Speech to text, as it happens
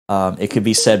It could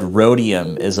be said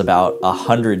rhodium is about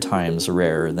 100 times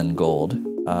rarer than gold.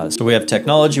 So we have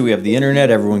technology, we have the internet,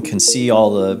 everyone can see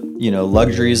all the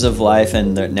luxuries of life,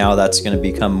 and now that's going to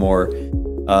become more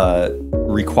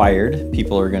required.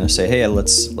 People are going to say, hey,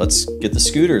 let's get the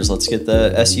scooters, let's get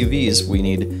the SUVs. We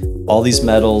need all these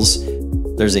metals.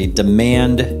 There's a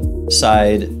demand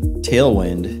side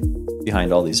tailwind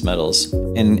behind all these metals,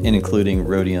 and including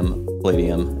rhodium,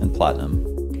 palladium, and platinum.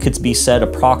 It could be said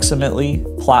approximately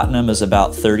platinum is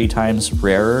about 30 times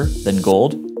rarer than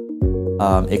gold.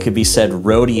 It could be said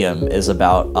rhodium is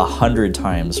about 100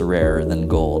 times rarer than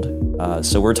gold.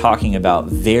 So we're talking about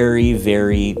very,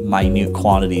 very minute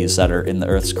quantities that are in the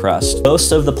Earth's crust.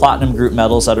 Most of the platinum group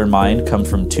metals that are mined come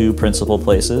from two principal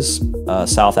places,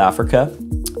 South Africa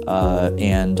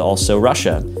and also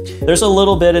Russia. There's a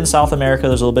little bit in South America,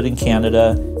 there's a little bit in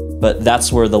Canada, but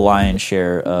that's where the lion's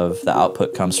share of the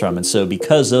output comes from. And so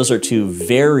because those are two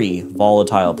very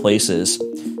volatile places,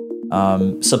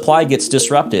 supply gets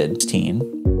disrupted.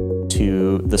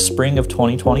 To the spring of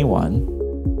 2021,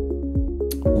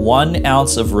 1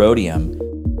 ounce of rhodium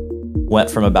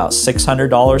went from about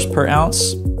 $600 per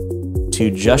ounce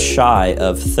to just shy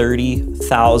of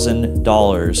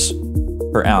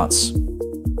 $30,000 per ounce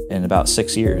in about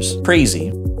 6 years.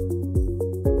 Crazy.